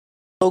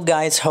Hello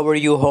guys, how are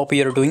you? Hope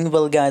you're doing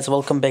well guys.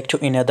 Welcome back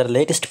to another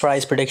latest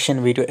price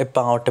prediction video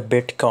about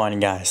Bitcoin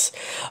guys.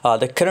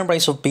 The current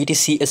price of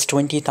BTC is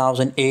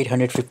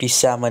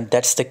 20,857.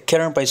 That's the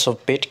current price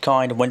of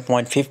Bitcoin,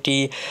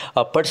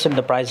 1.50%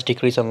 the price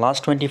decrease on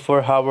last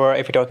 24 hour.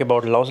 If you talk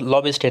about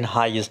lowest and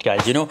highest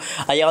guys,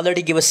 I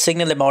already give a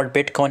signal about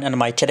Bitcoin on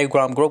my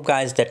Telegram group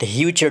guys that a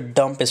huge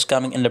dump is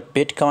coming in the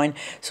Bitcoin.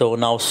 So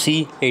now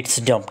see it's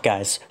dump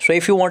guys. So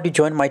if you want to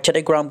join my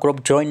Telegram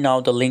group, join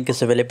now. The link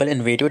is available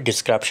in video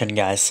description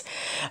guys.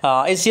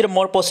 Is there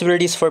more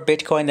possibilities for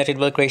Bitcoin that it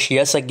will crash?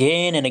 Yes,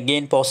 again and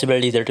again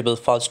possibilities that it will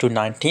falls to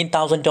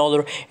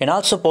 $19,000 and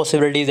also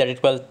possibilities that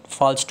it will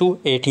falls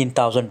to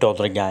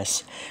 $18,000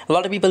 guys. A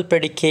lot of people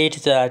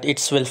predicate that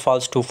it will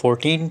falls to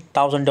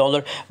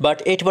 $14,000,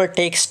 but it will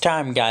takes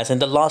time guys. In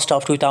the last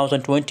of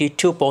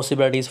 2022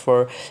 possibilities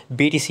for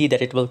BTC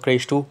that it will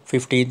crash to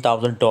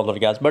 $15,000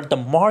 guys, but the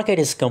market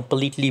is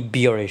completely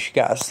bearish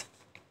guys.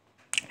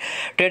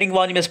 Trading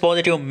volume is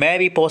positive,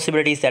 maybe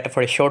possibilities that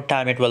for a short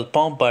time it will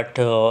pump, but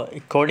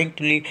according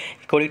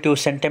to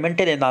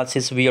sentimental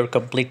analysis we are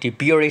completely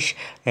bearish,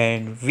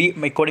 and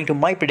according to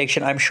my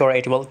prediction I'm sure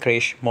it will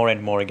crash more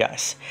and more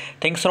guys.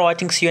 Thanks for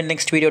watching, see you in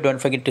next video. Don't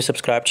forget to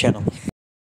subscribe channel.